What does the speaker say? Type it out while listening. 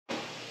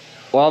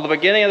Well, at the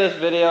beginning of this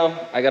video,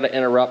 I gotta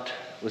interrupt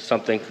with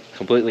something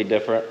completely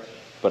different,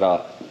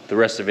 but the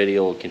rest of the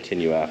video will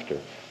continue after.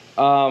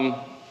 A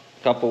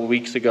couple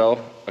weeks ago,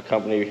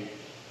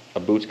 a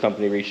boots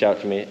company reached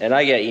out to me, and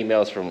I get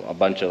emails from a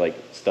bunch of like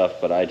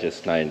stuff, but I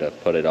just kind of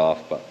put it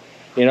off. But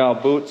you know,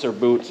 boots are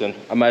boots, and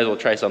I might as well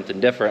try something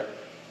different.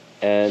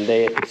 And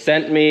they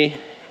sent me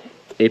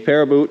a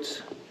pair of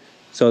boots.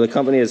 So the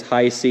company is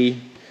HISEA,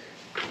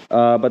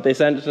 but they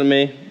sent it to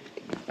me,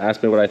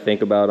 asked me what I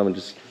think about them, and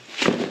just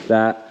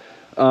that.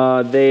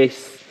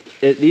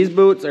 These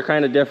boots are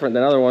kind of different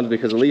than other ones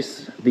because at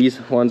least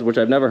these ones, which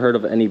I've never heard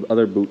of any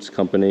other boots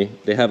company,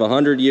 they have a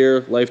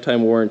 100-year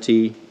lifetime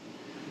warranty,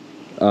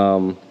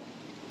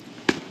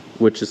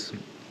 which is,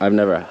 I've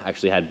never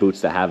actually had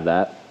boots that have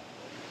that.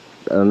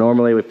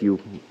 Normally if you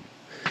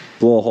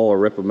blow a hole or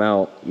rip them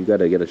out, you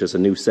gotta get just a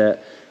new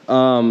set.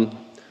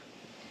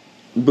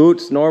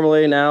 Boots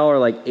normally now are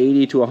like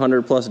 $80 to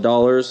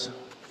 $100+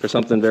 for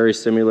something very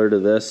similar to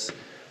this.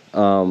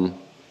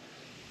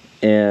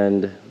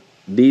 And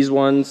these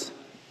ones,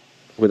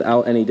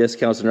 without any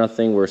discounts or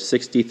nothing, were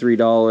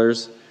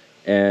 $63,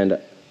 and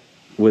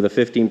with a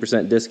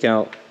 15%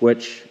 discount,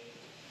 which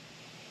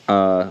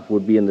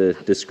would be in the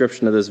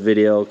description of this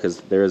video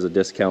because there is a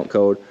discount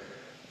code,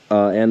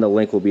 and the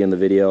link will be in the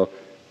video.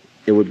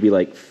 It would be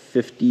like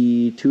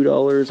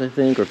 $52, I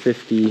think, or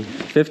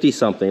 50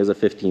 something. It was a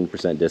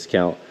 15%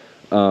 discount.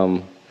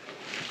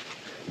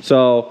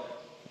 So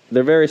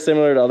they're very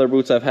similar to other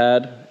boots I've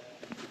had.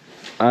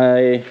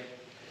 I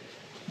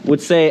would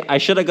say I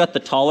should have got the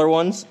taller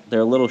ones.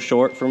 They're a little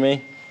short for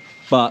me,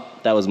 but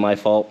that was my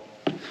fault.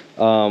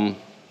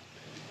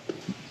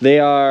 They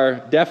are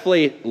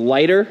definitely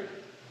lighter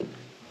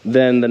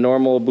than the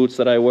normal boots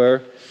that I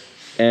wear,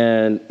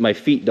 and my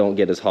feet don't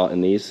get as hot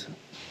in these,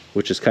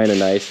 which is kind of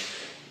nice.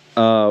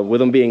 With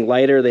them being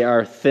lighter, they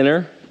are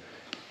thinner,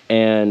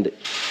 and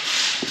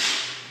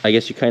I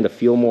guess you kind of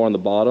feel more on the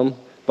bottom,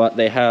 but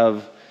they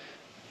have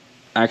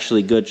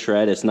actually good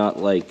tread. It's not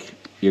like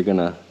you're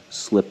gonna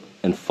slip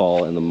and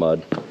fall in the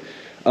mud.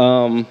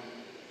 I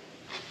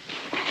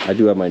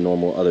do have my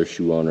normal other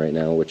shoe on right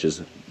now, which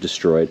is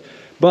destroyed,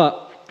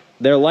 but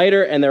they're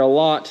lighter and they're a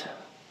lot.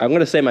 I'm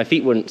gonna say my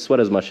feet wouldn't sweat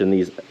as much in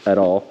these at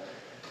all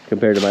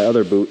compared to my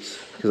other boots,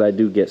 because I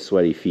do get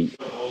sweaty feet.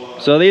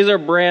 So these are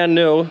brand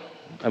new.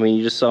 I mean,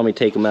 you just saw me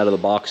take them out of the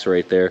box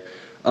right there.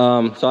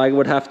 So I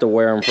would have to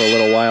wear them for a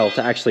little while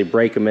to actually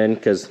break them in,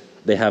 because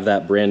they have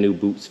that brand new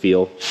boots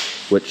feel,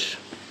 which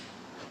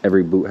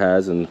every boot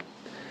has, and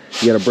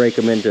you gotta break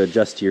them in to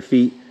adjust to your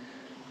feet.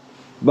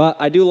 But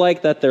I do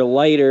like that they're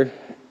lighter,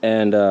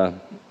 and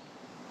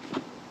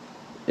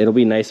it'll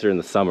be nicer in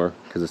the summer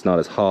because it's not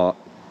as hot,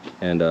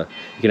 and you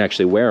can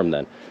actually wear them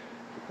then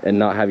and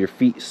not have your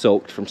feet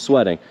soaked from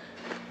sweating.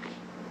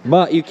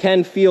 But you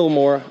can feel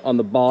more on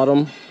the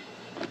bottom.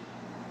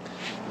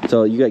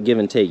 So you got give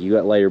and take. You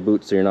got lighter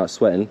boots so you're not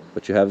sweating,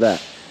 but you have that.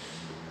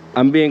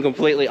 I'm being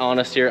completely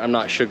honest here. I'm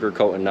not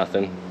sugarcoating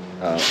nothing.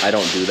 I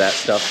don't do that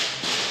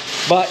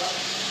stuff. But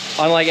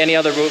unlike any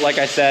other boot, like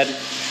I said,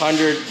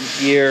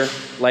 100-year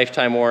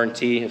lifetime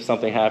warranty. If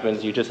something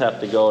happens, you just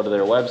have to go to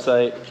their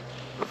website.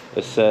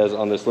 It says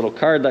on this little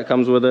card that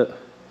comes with it,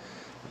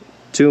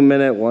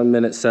 2-minute,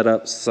 1-minute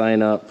setup,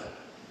 sign up,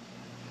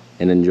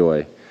 and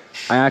enjoy.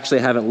 I actually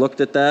haven't looked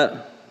at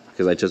that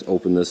because I just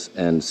opened this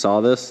and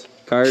saw this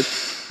card,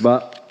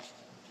 but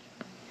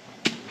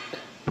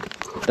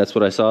that's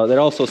what I saw. It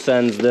also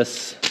sends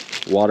this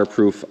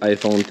waterproof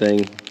iPhone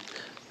thing.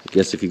 I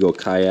guess if you go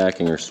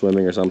kayaking or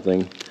swimming or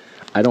something.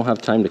 I don't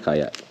have time to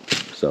kayak,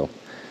 so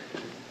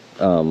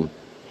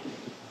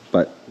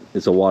but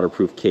it's a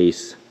waterproof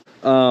case.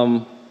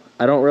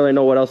 I don't really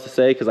know what else to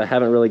say because I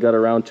haven't really got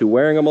around to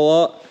wearing them a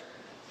lot.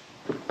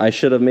 I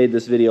should have made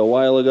this video a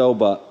while ago,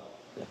 but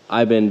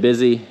I've been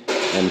busy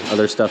and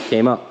other stuff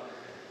came up.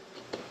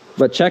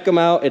 But check them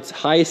out. It's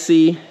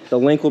HISEA. The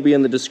link will be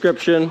in the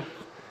description.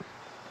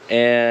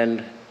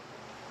 And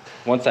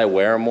once I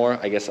wear them more,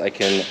 I guess I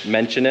can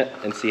mention it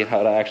and see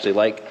how to actually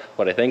like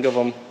what I think of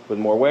them with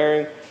more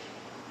wearing.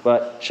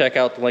 But check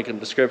out the link in the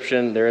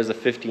description. There is a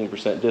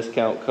 15%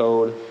 discount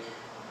code,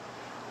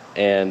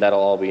 and that'll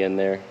all be in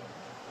there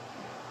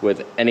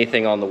with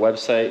anything on the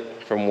website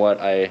from what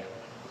I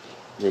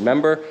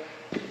remember.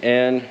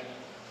 And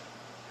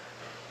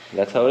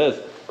that's how it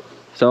is.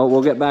 So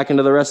we'll get back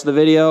into the rest of the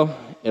video.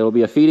 It'll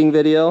be a feeding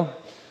video,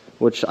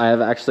 which I have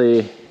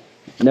actually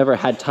never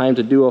had time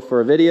to do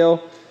for a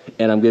video,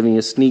 and I'm giving you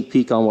a sneak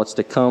peek on what's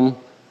to come.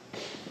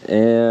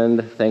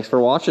 And thanks for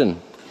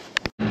watching.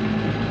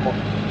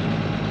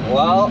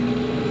 Well,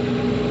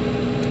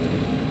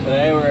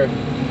 today we're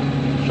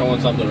showing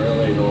something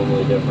really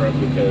normally different,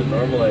 because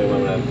normally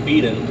when I'm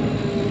feeding,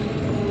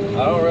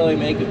 I don't really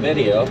make a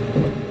video,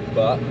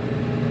 but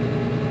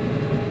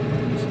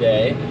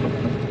today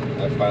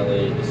I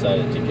finally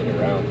decided to get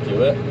around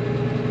to it.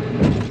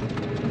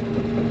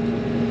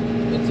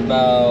 It's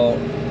about,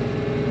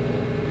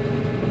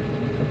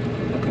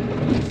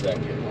 wait a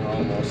second, we're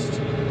almost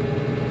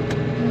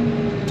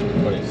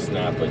putting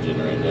snappage in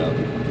right now.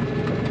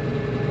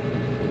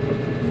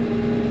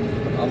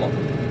 I'm up.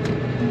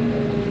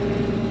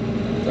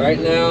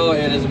 Right now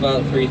it is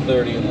about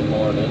 3:30 in the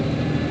morning.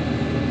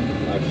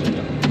 Actually,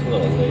 no, it's a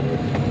little later.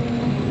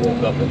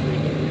 Woke up at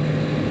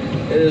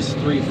 3:30. It is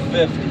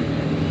 3:50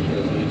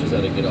 because we just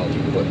had to get all the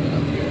equipment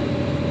up here.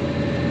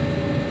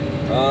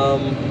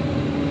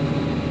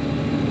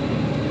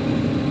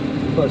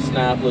 Put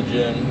snaplage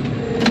in.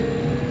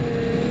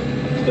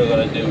 Still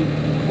gotta do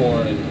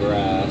corn and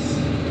grass.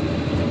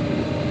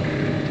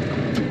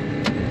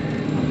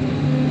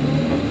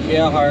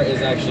 Gerhard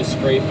is actually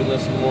scraping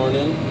this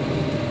morning.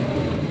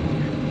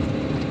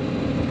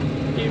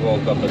 He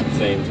woke up at the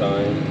same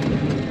time.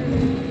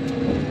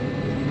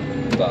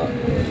 But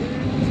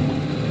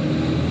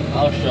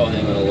I'll show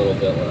him in a little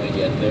bit when I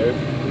get there.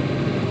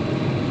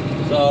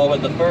 So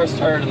with the first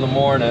herd in the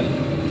morning,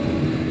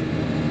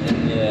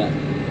 in the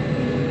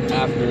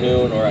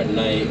afternoon or at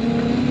night,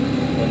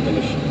 when the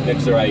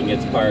mixer wagon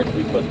gets parked,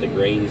 we put the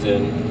grains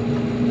in.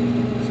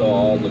 So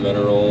all the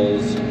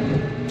minerals,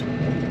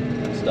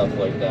 stuff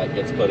like that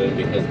gets put in,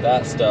 because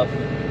that stuff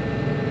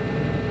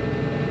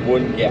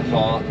wouldn't get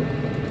hot.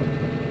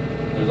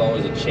 There's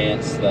always a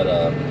chance that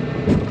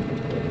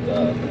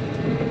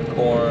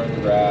corn,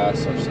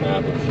 grass, or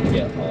snappage should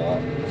get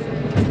hot.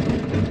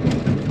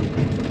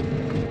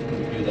 So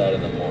we do that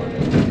in the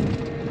morning.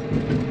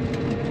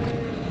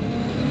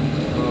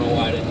 I don't know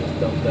why I didn't just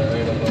dump that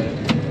right away.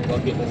 The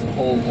bucket doesn't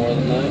hold more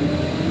than that.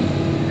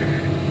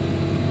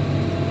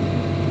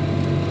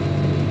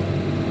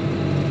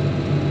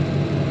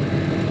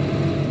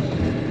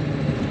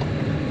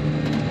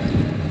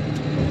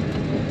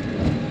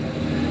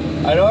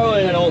 I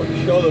normally don't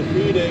show the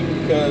feeding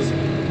because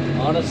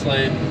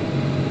honestly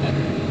at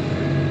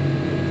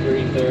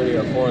 3:30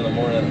 or 4 in the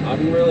morning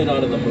I'm really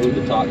not in the mood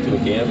to talk to a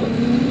camera.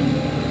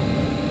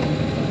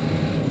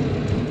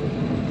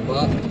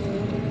 But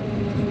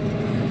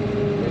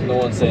there's no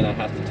one saying I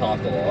have to talk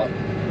a lot.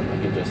 I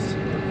can just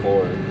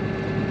record.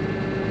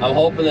 I'm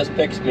hoping this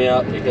picks me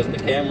up because the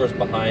camera's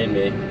behind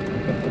me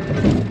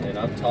and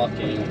I'm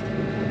talking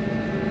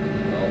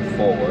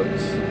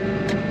forwards.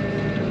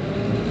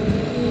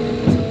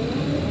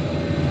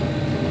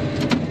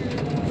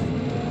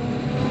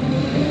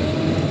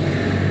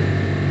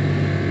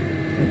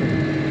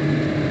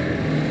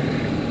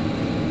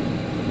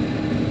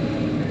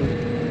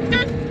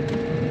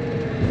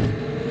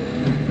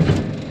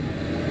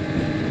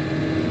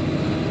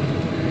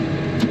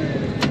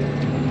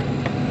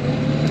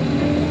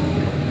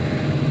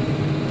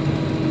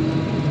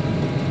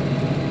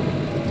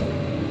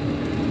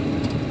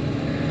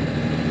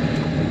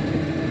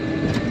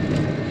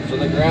 So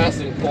the grass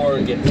and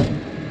corn gets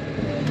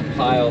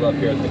piled up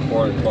here at the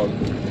corn pump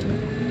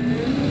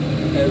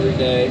every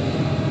day.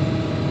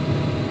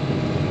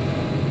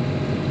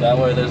 That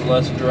way there's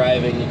less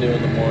driving to do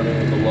in the morning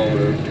with the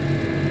loader.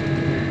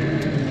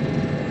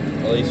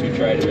 At least we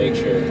try to make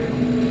sure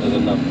there's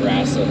enough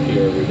grass up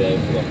here every day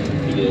for the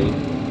feeding.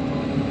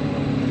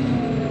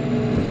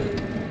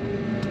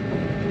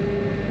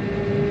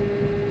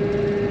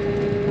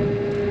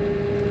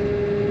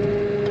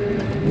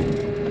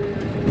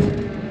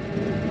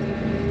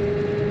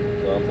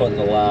 Putting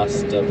the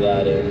last of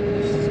that in,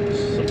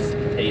 some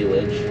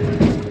haylage.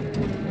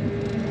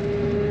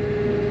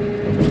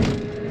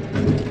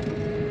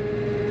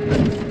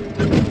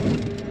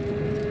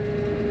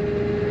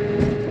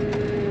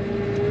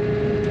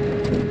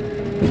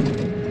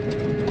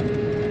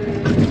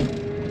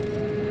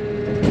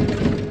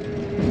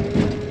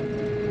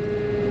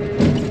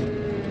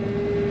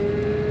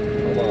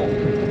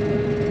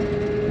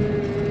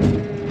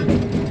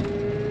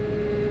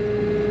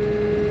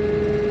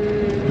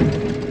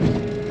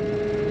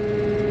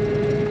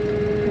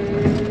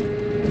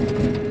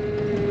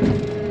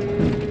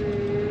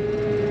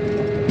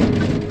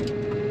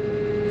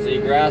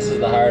 Grass is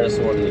the hardest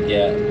one to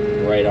get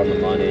right on the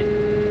money,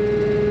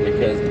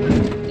 because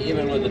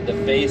even with a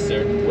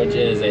defacer, which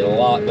is a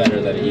lot better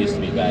than it used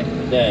to be back in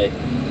the day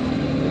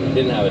when we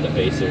didn't have a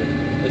defacer,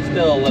 it's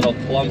still a little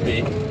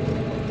clumpy,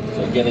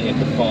 so getting it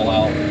to fall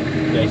out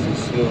nice and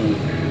smooth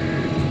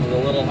is a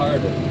little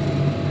harder.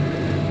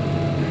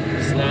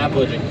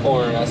 Snaplage and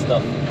corn, that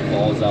stuff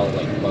falls out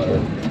like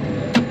butter.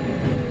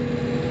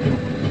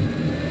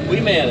 We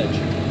manage.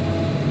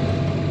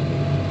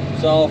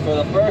 So for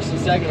the first and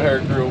second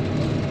herd group,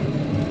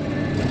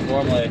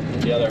 normally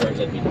the other herds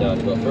I'd be done,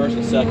 but first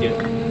and second,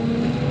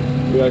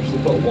 we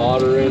actually put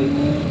water in.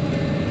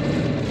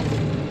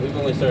 We've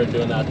only started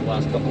doing that the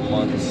last couple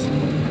months,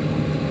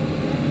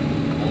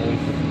 and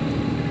we've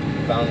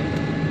found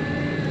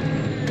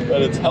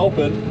that it's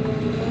helping.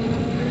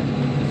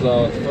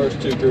 So the first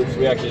two groups,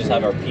 we actually just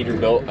have our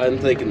Peterbilt. I'm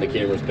thinking the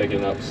camera's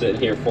picking up, sitting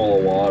here full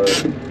of water.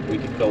 We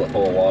could fill it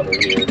full of water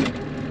here,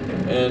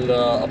 and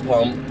a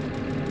pump.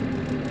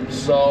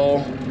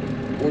 So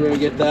we're gonna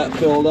get that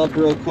filled up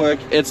real quick.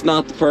 It's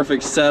not the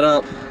perfect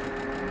setup,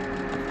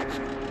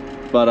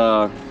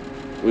 but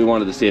we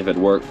wanted to see if it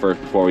worked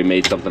first before we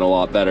made something a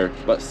lot better.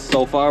 But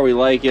so far we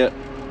like it.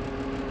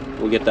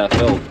 We'll get that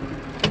filled.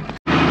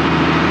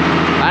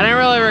 I didn't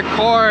really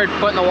record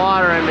putting the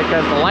water in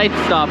because the lights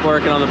stopped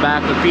working on the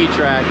back of the feed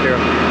tractor.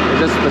 It's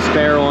just the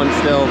spare one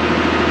still.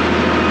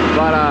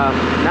 But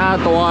now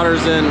that the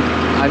water's in,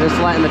 I'm just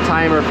letting the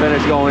timer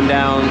finish going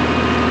down.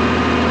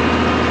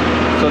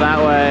 So that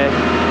way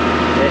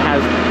it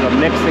has the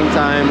mixing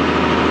time.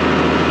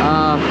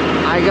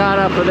 I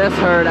gotta, for this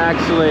herd,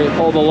 actually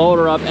pull the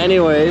loader up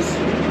anyways,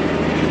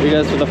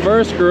 because for the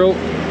first group,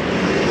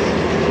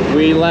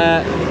 we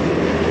let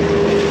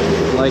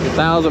like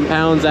 1,000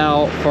 pounds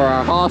out for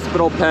our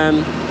hospital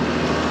pen,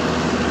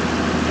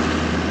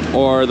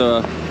 or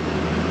the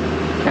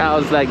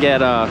cows that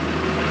get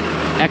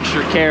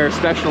extra care,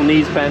 special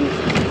needs pens.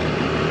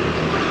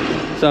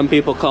 Some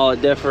people call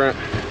it different.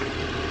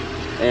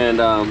 And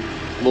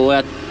we'll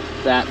let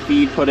that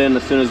feed put in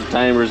as soon as the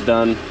timer's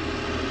done,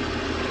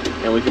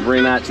 and we can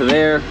bring that to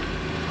there.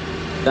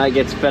 That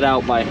gets fed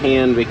out by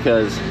hand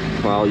because,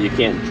 well, you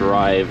can't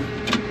drive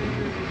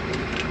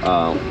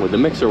with the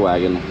mixer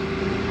wagon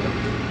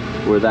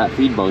where that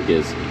feed bunk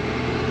is,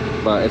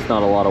 but it's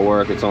not a lot of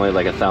work. It's only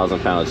like 1,000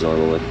 pounds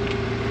normally.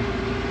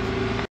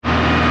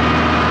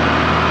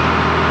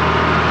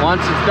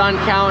 Once it's done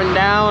counting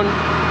down,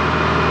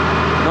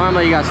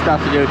 normally you got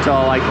stuff to do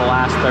till like the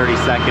last 30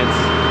 seconds.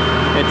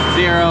 It's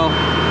 0.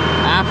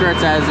 After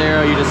it's at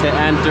 0, you just hit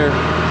enter.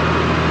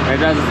 It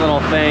does this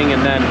little thing,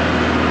 and then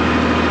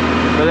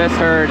for this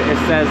herd, it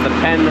says the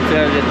pen that's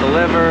gonna get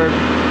delivered.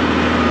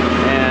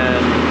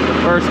 And the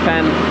first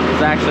pen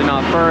is actually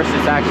not first,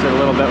 it's actually a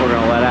little bit we're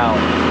gonna let out,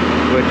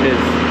 which is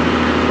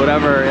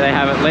whatever they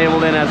have it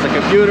labeled in as the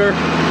computer.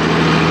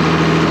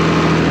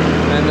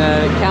 And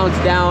then it counts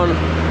down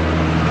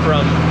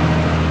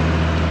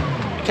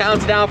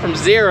from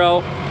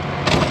 0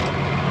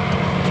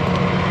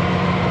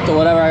 to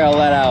whatever I gotta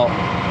let out.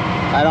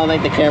 I don't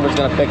think the camera's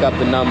gonna pick up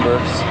the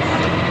numbers,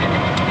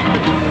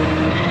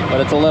 but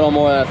it's a little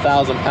more than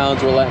 1,000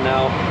 pounds we're letting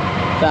out.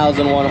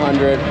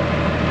 1,100.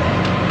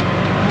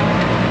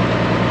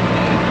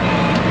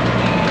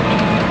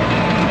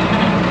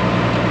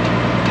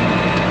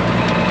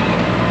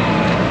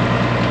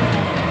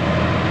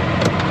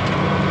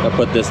 I'll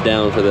put this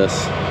down for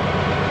this.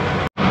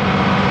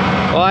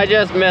 Well, I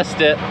just missed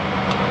it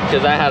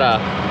because I had a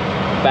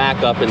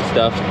backup and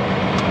stuff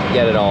to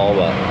get it all,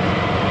 but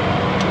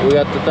we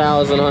got the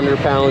 1,100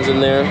 pounds in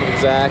there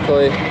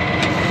exactly.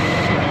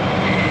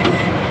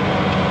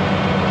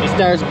 It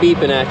starts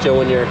beeping at you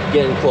when you're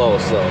getting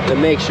close, so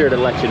then make sure to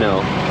let you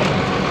know.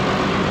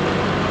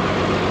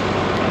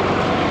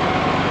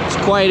 It's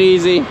quite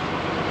easy.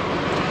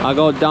 I'll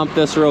go dump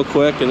this real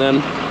quick and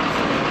then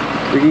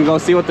we can go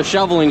see what the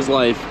shoveling's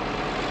like.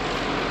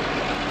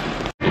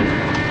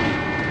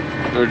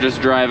 We're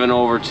just driving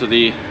over to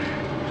the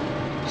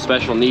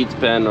special needs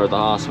pen, or the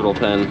hospital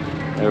pen.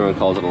 Everyone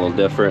calls it a little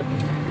different.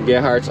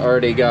 Gerhardt's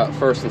already got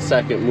first and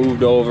second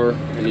moved over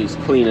and he's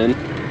cleaning.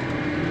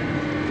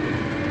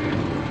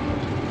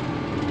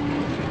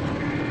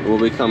 We'll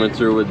be coming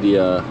through with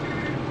the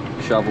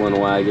shoveling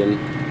wagon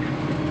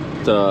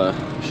to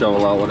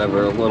shovel out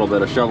whatever little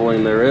bit of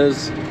shoveling there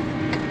is.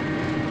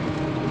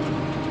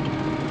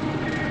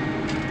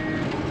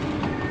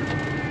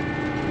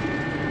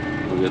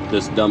 We'll get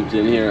this dumped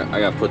in here. I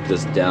gotta put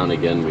this down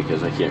again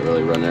because I can't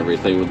really run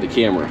everything with the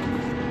camera.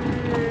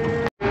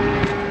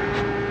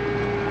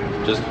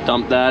 Just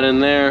dump that in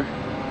there.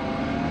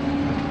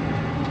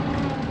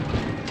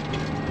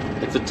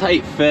 It's a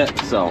tight fit,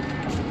 so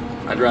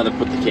I'd rather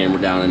put the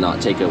camera down and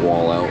not take a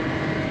wall out.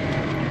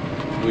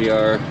 We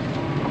are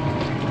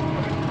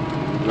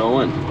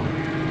going.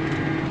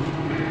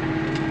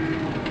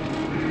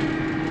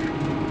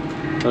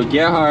 So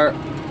Gerhardt,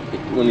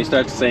 when he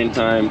starts the same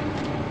time,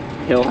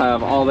 he'll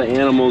have all the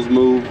animals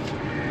moved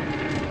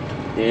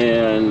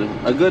and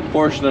a good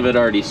portion of it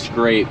already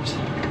scraped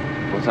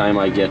by the time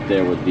I get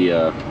there with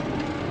the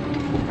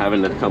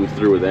having to come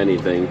through with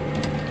anything.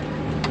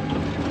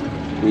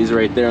 He's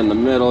right there in the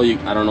middle.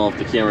 I don't know if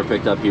the camera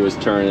picked up, he was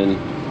turning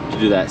to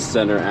do that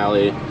center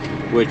alley,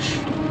 which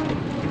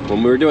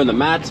when we were doing the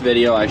mats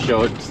video, I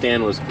showed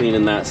Stan was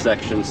cleaning that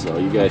section, so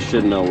you guys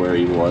should know where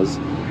he was.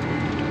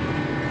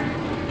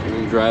 And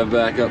we drive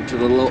back up to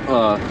the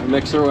little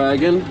mixer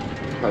wagon,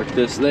 park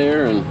this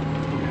there, and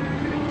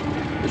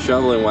the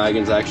shoveling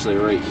wagon's actually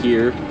right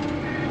here.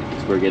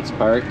 That's where it gets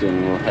parked,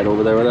 and we'll head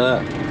over there with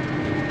that.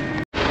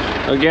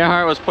 So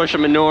Gerhardt was pushing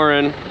manure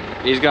in.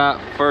 He's got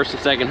first and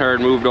second herd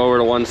moved over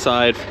to one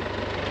side.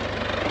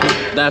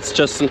 That's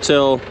just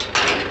until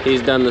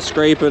he's done the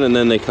scraping, and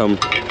then they come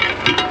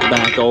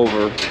back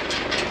over.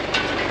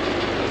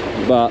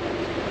 But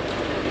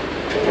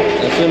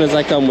as soon as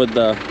I come with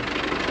the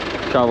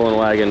shoveling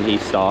wagon, he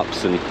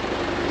stops and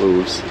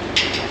moves.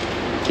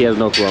 He has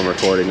no clue I'm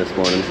recording this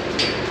morning.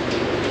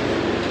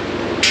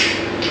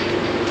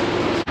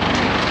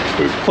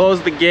 We've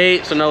closed the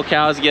gate so no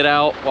cows get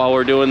out while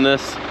we're doing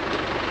this.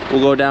 We'll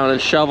go down and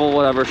shovel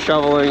whatever's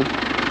shoveling.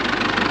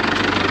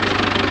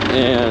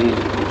 And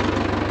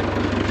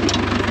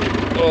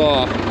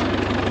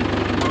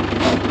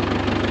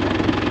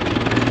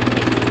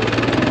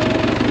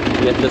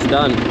get this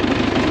done.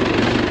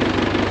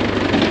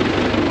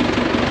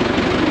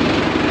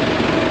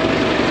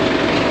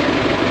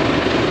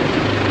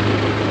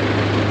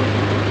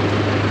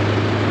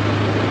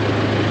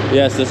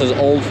 Yes, this is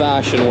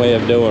old-fashioned way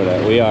of doing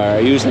it. We are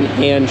using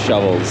hand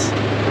shovels.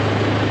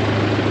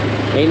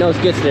 Ain't no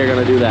skid steer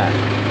gonna do that.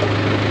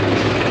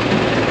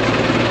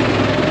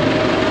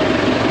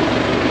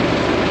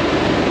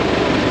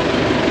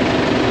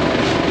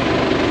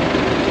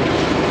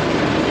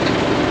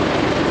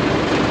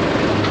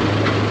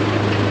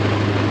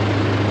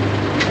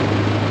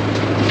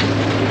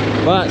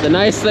 But the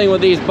nice thing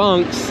with these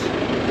bunks,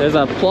 there's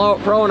a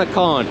pro and a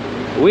con.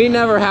 We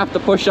never have to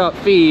push up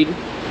feed,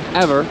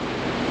 ever.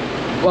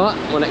 But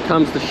when it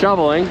comes to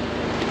shoveling,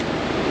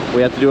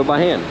 we have to do it by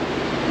hand.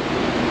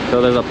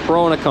 So there's a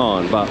pro and a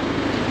con, but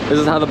this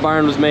is how the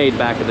barn was made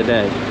back in the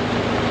day.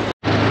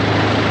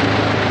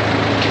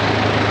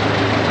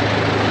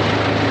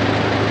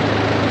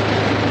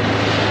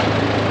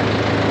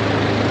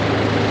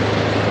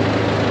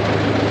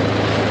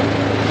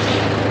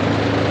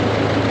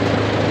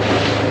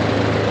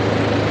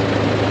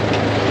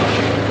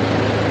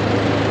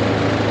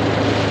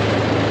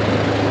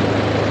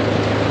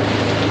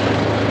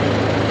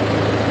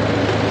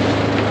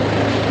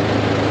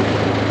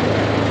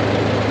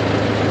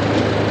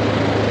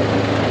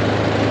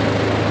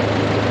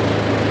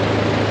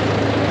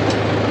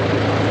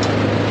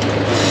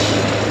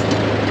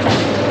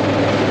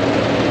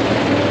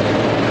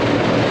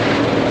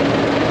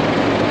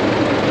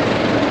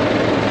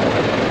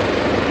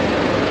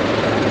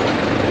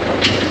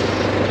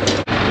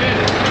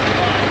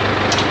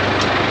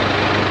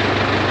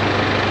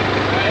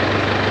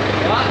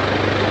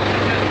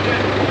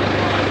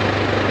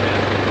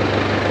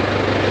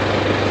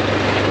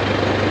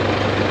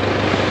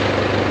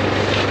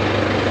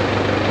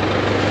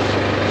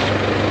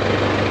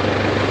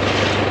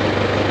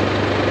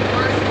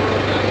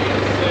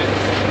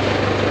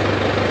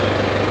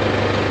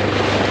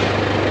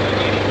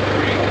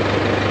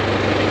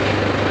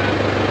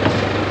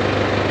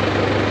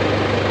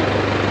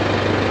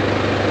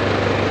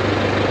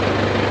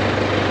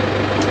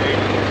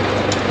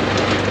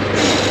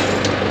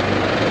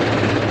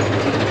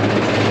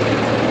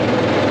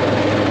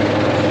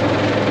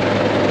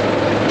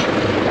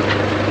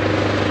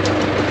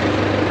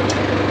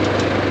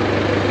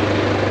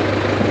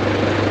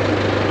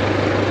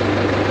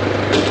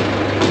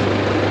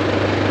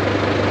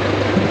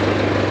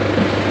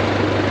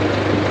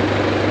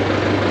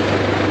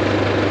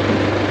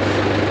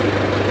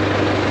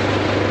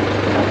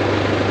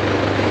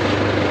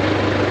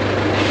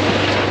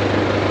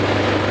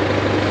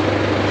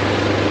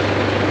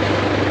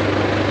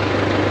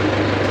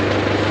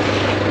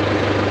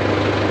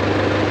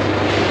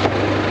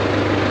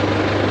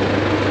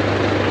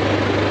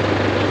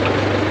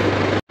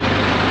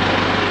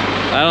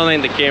 I don't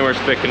think the camera's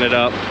picking it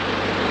up.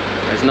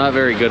 It's not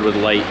very good with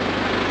light.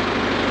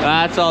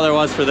 That's all there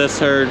was for this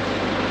herd.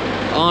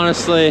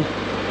 Honestly,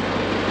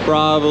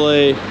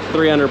 probably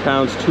 300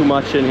 pounds too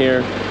much in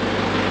here,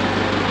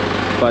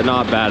 but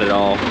not bad at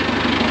all.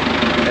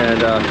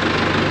 And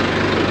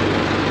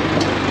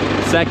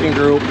second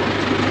group,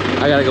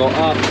 I gotta go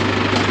up.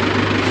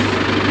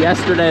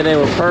 Yesterday they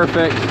were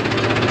perfect.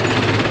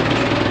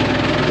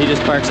 He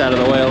just parks out of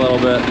the way a little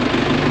bit.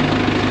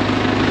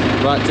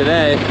 But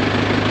today,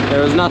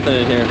 there was nothing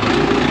in here.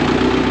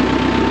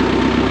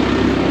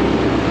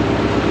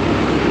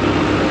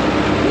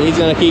 He's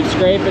gonna keep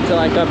scraping till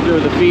I come through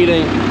the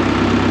feeding.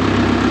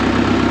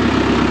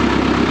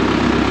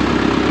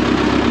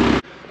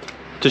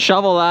 To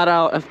shovel that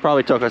out, it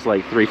probably took us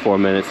like 3-4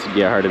 minutes to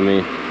get hard of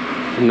me.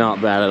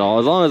 Not bad at all.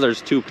 As long as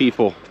there's 2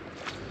 people,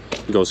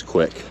 it goes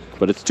quick.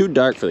 But it's too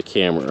dark for the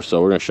camera, so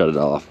we're gonna shut it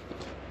off.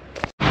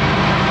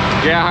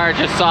 Gerhard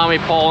just saw me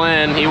pull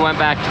in. He went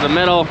back to the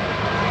middle.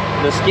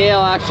 The scale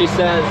actually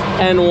says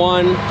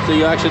 10-1, so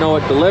you actually know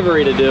what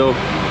delivery to do,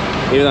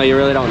 even though you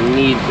really don't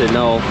need to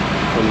know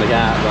from the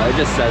gap, but it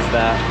just says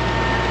that.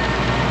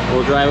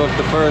 We'll drive up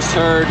the first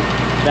herd.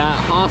 That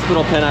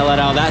hospital pin I let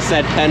out, that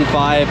said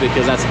 10-5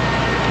 because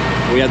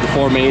we had the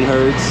 4 main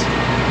herds.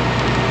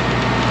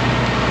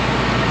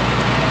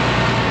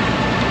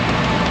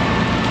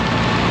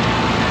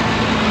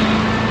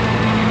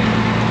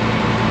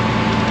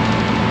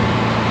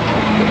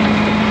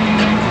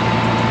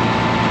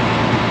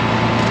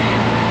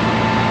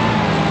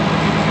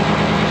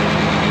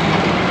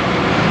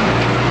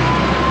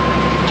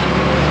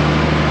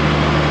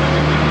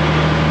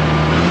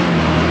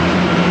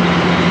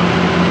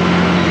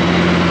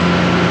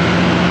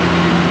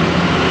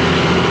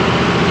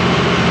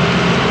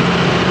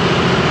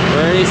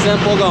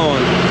 Simple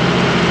going.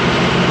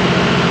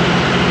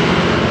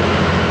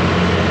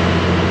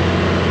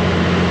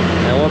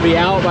 And we'll be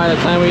out by the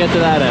time we get to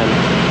that end.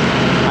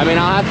 I mean,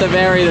 I'll have to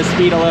vary the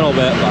speed a little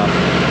bit, but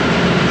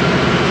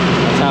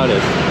that's how it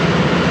is.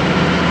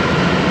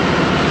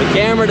 The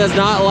camera does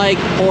not like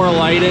poor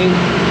lighting.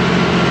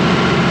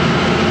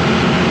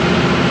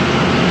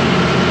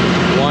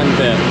 One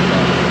bit.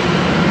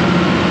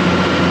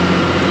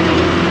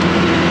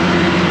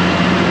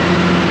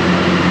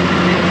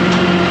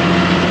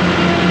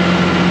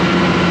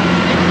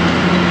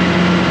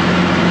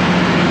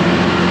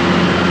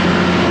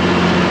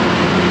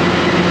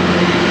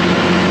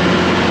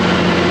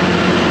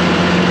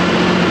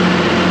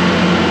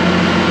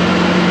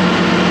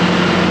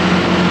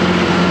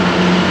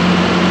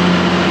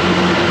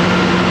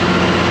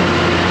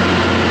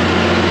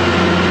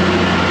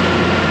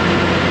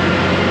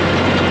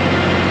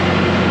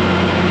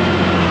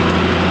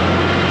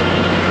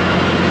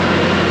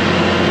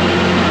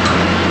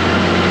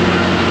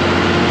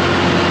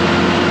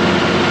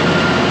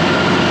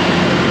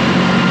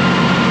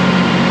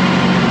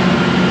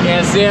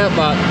 see it,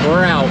 but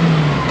we're out.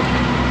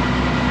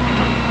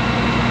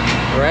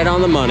 Right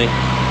on the money.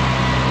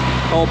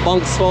 Whole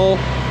bunk's full.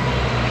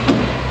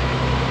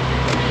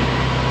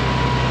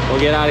 We'll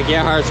get out of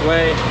Gerhardt's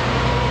way.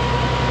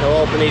 He'll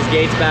open these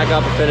gates back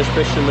up and finish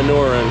pushing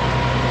manure in.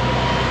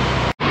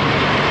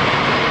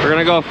 We're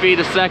gonna go feed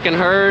a second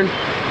herd.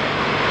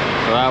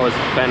 So that was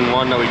pen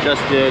 1 that we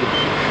just did.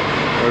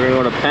 We're gonna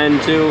go to pen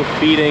 2,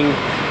 feeding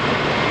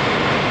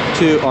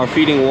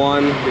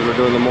 1 because we're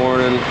doing the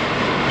morning.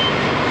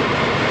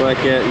 Click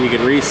it, you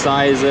can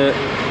resize it.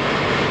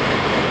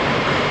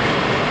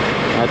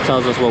 That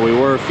tells us what we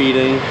were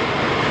feeding.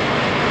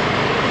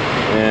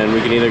 And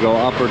we can either go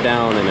up or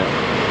down in it.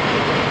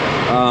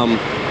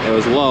 It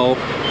was low.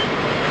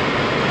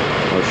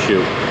 Oh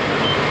shoot,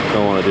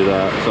 don't want to do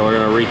that. So we're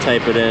gonna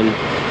retype it in.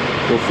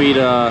 We'll feed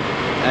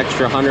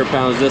extra 100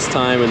 pounds this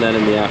time and then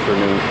in the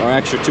afternoon. Or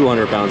extra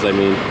 200 pounds, I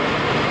mean.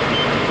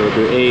 So we'll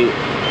do 8,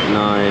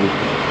 9.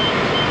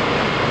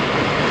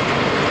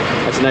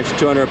 That's an extra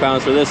 200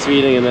 pounds for this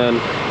feeding, and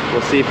then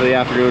we'll see for the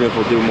afternoon if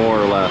we'll do more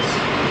or less.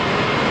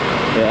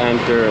 Hit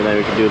enter, and then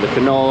we can do the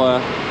canola.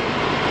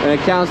 And it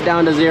counts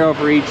down to 0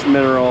 for each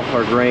mineral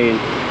or grain.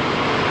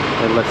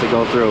 And lets it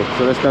go through.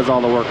 So this does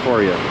all the work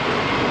for you.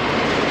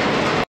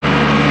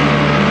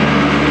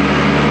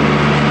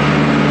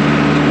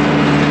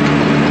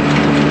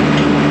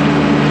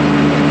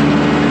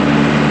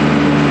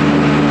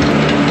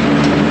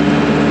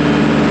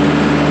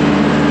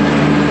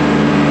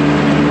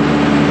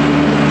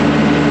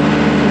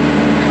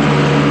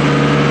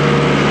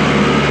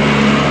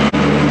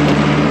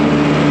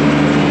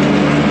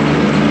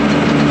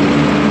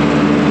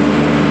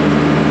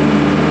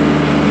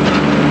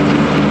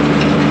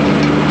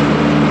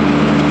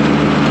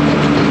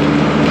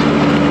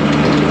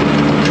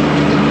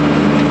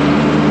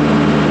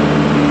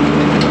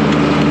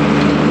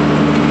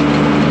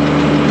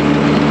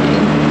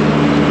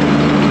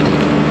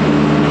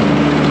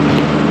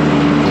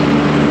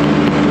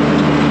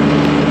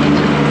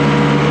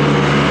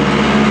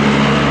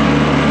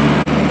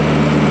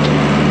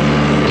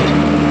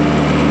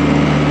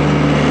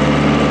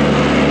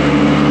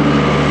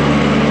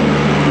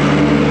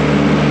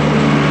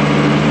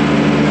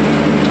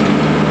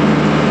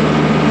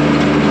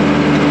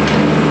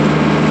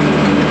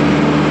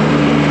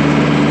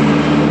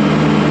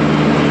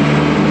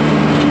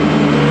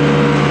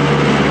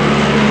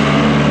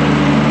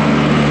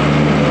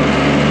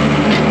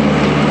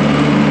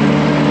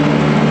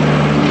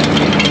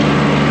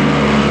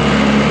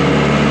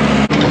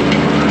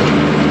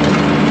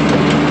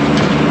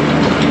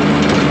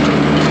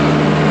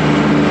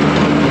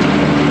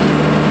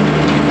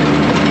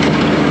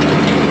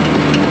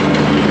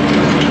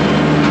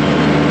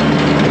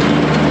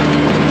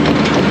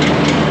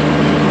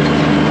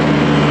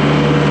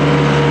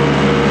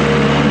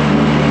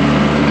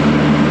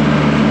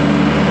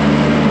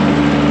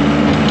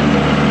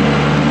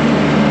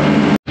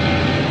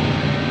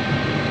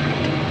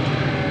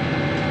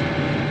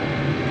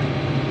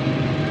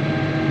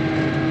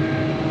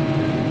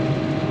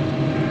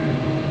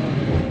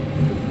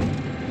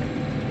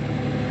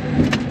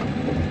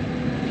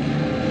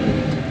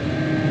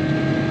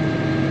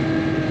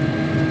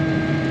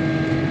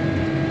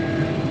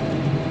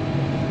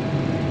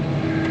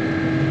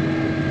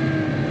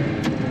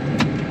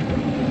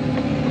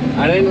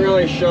 I didn't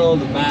really show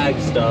the bag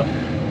stuff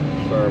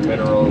for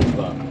minerals,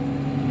 but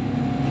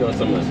show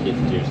some of the skid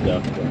steer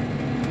stuff. But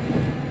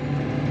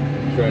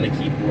trying to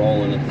keep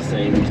rolling at the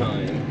same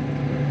time.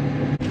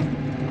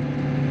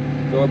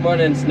 So we're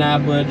putting in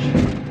snaplage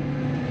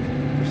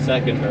for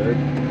second herd.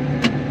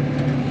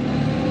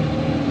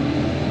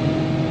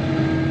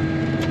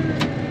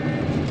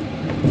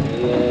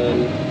 And then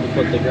we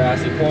put the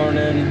grassy corn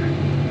in,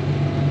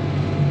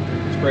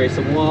 spray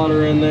some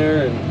water in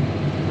there,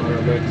 and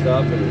water mixed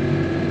up,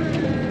 and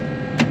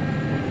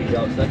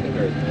out second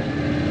herd.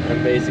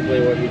 And basically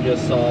what you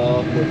just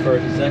saw with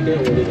first and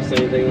second, we'll do the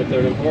same thing with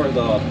third and fourth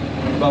off.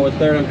 But with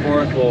third and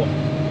fourth, we'll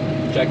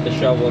check the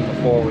shoveling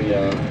before we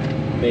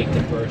make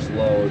the first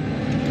load.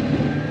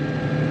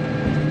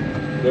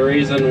 The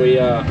reason we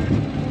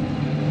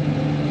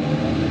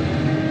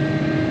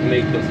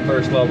make this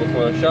first load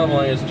before the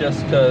shoveling is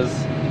just because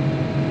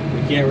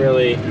we can't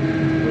really,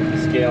 with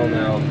the scale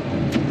now,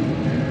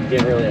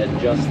 can't really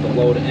adjust the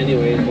load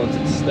anyways once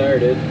it's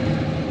started.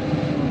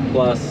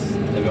 Plus,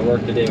 if it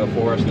worked the day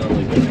before, it's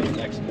normally good for the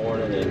next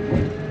morning,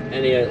 and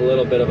any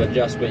little bit of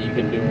adjustment you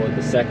can do with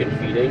the second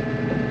feeding.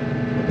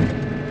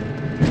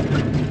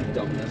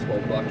 Dump this whole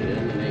bucket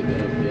in, it ain't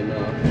gonna be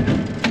enough.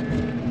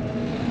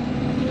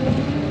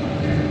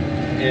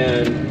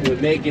 And with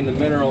making the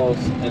minerals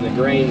and the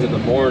grains in the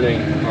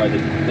morning or the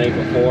night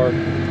before,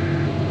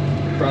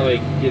 probably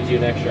gives you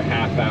an extra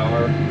half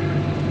hour,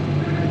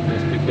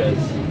 just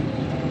because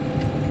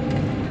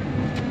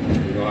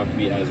you don't have to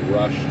be as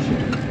rushed.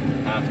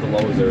 Half the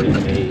loads are already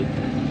made.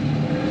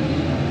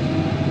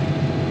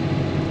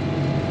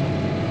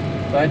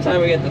 By the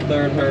time we get the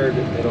third herd,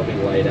 it'll be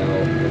light out.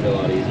 It'll be a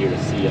lot easier to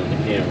see on the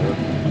camera.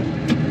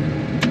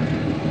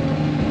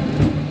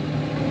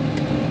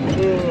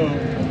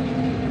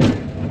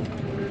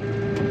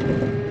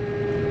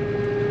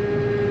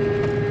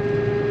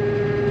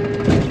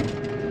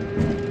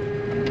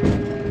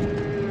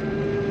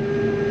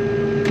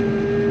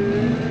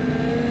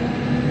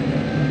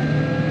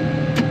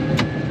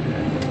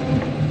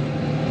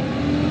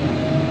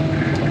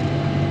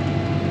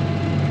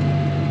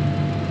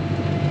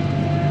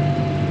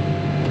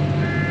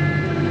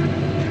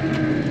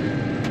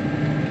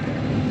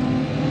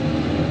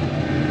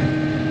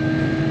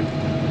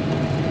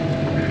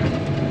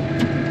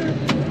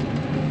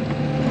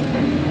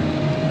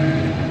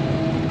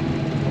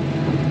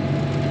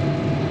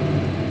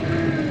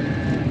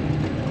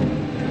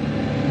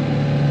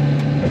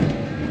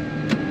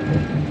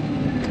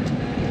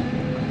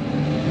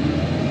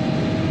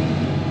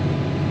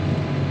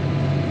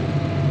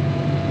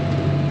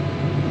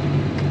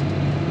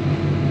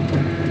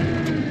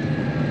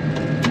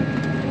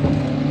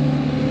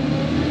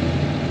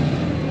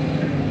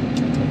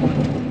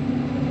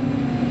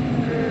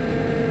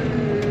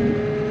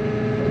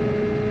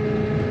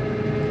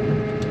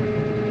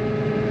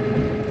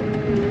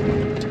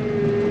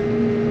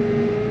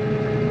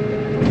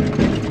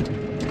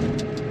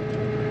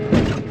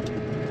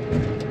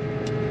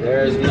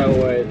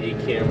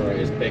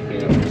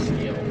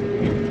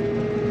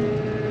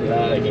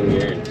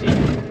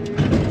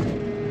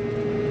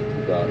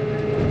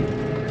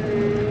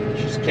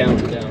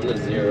 counting down to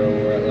 0.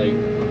 We're at like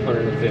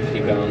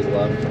 150 pounds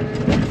left.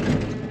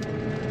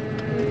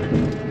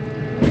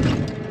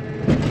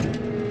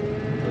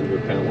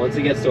 100 pounds. Once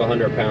it gets to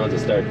 100 pounds, it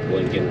starts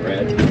blinking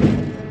red. I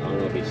don't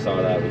know if you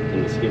saw that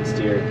in the skid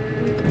steer.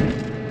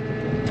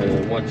 And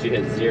then once you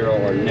hit 0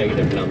 or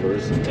negative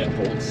numbers, it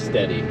holds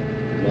steady.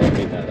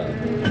 Melting that up.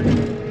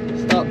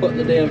 Stop putting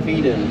the damn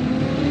feet in.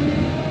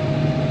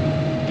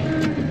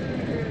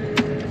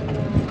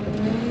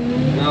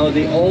 Now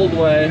the old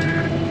way,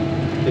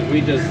 because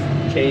we just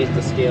changed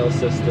the scale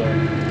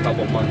system a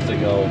couple months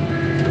ago,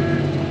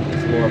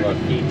 it's more of a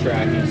feet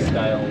tracking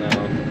style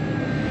now.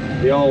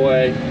 The old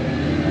way,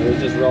 it was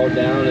just rolled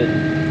down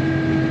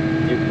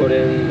and you put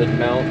in the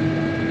amount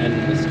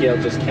and the scale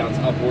just counts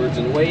upwards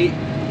in weight,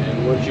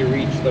 and once you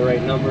reach the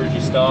right numbers you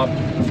stop,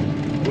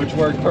 which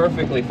worked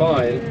perfectly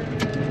fine.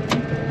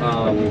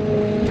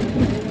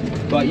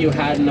 But you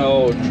had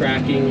no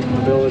tracking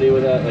ability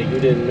with that, like you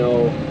didn't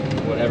know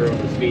what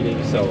everyone was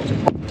feeding, so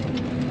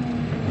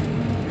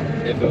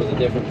if it was a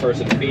different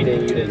person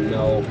feeding, you didn't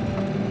know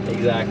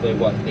exactly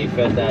what they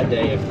fed that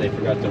day if they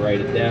forgot to write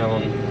it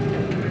down.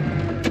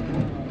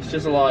 It's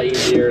just a lot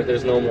easier.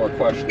 There's no more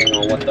questioning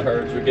on what the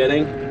herds were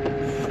getting.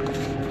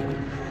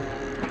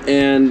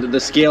 And the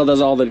scale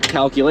does all the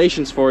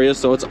calculations for you,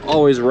 so it's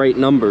always right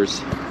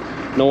numbers.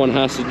 No one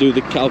has to do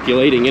the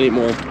calculating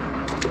anymore.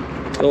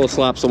 So we'll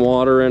slap some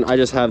water in. I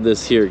just have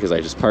this here because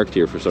I just parked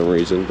here for some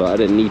reason, but I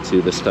didn't need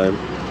to this time.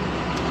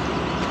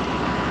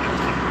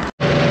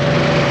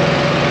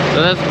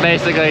 So this is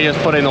basically just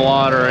putting the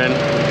water in.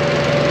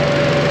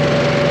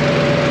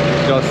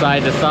 Just go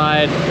side to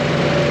side,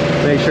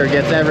 make sure it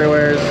gets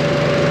everywhere.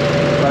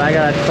 But I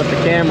gotta put the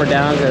camera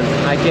down because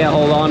I can't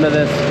hold on to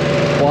this,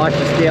 watch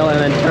the scale, and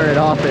then turn it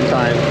off in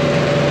time.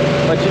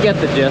 But you get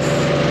the gist.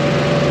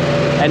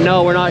 And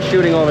no, we're not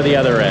shooting over the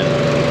other end.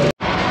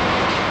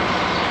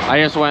 I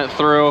just went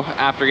through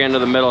after getting to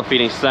the middle,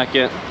 feeding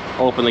second,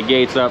 open the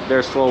gates up,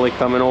 they're slowly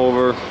coming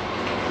over.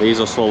 These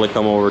will slowly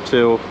come over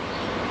too.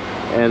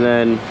 And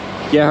then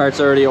Gerhardt's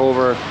already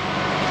over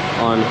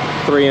on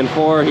 3 and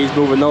 4. He's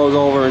moving those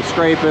over and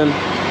scraping.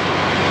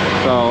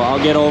 So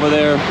I'll get over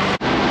there.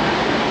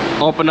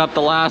 Open up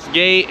the last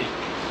gate.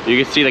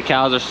 You can see the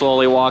cows are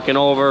slowly walking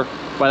over.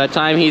 By the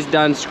time he's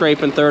done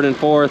scraping 3rd and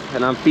 4th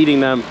and I'm feeding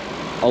them,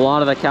 a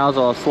lot of the cows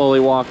will have slowly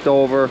walked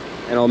over,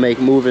 and it'll make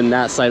moving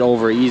that side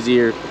over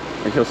easier.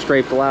 And he'll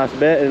scrape the last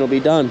bit and it'll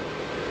be done.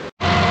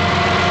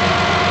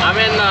 I'm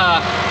in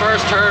the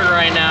first herd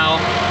right now.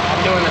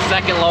 I'm doing the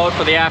second load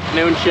for the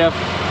afternoon shift.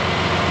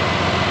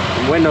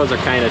 The windows are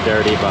kind of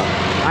dirty, but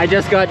I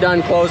just got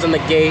done closing the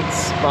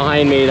gates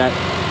behind me that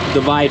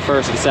divide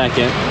 1st and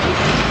 2nd.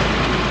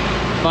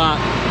 But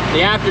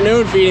the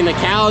afternoon feeding, the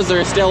cows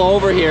are still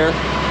over here.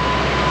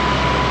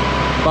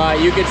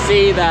 But you can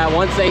see that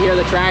once they hear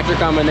the tractor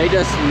coming, they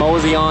just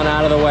mosey on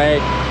out of the way.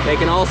 They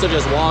can also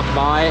just walk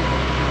by.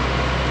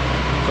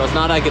 So it's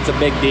not like it's a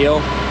big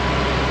deal.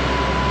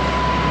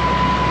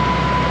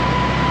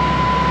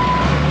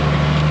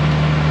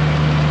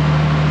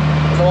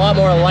 It's a lot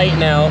more light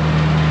now.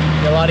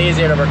 It's a lot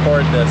easier to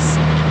record this.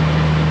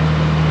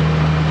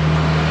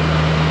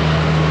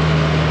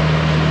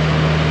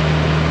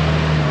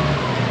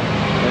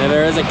 And if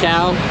there is a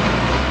cow,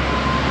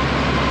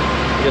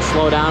 you just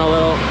slow down a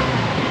little.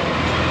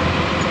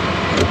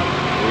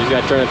 You just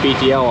gotta turn the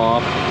PTO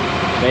off.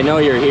 They know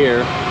you're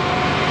here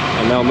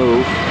and they'll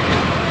move.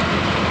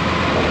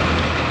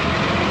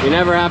 You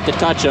never have to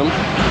touch them.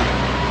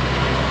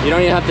 You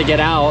don't even have to get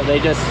out. They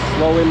just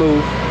slowly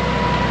move.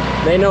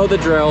 They know the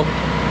drill.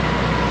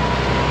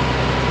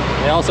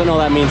 They also know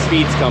that means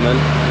feed's coming.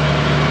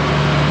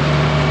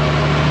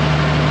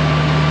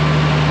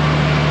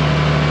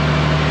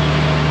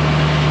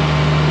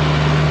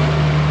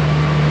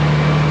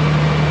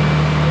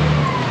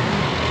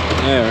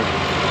 There.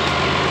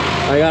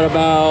 I got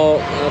about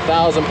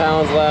 1,000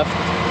 pounds left.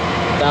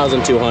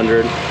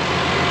 1,200.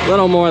 A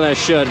little more than I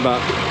should,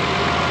 but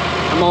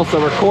I'm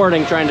also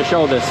recording, trying to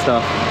show this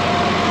stuff.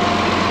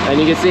 And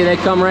you can see they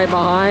come right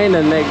behind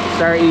and they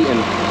start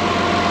eating.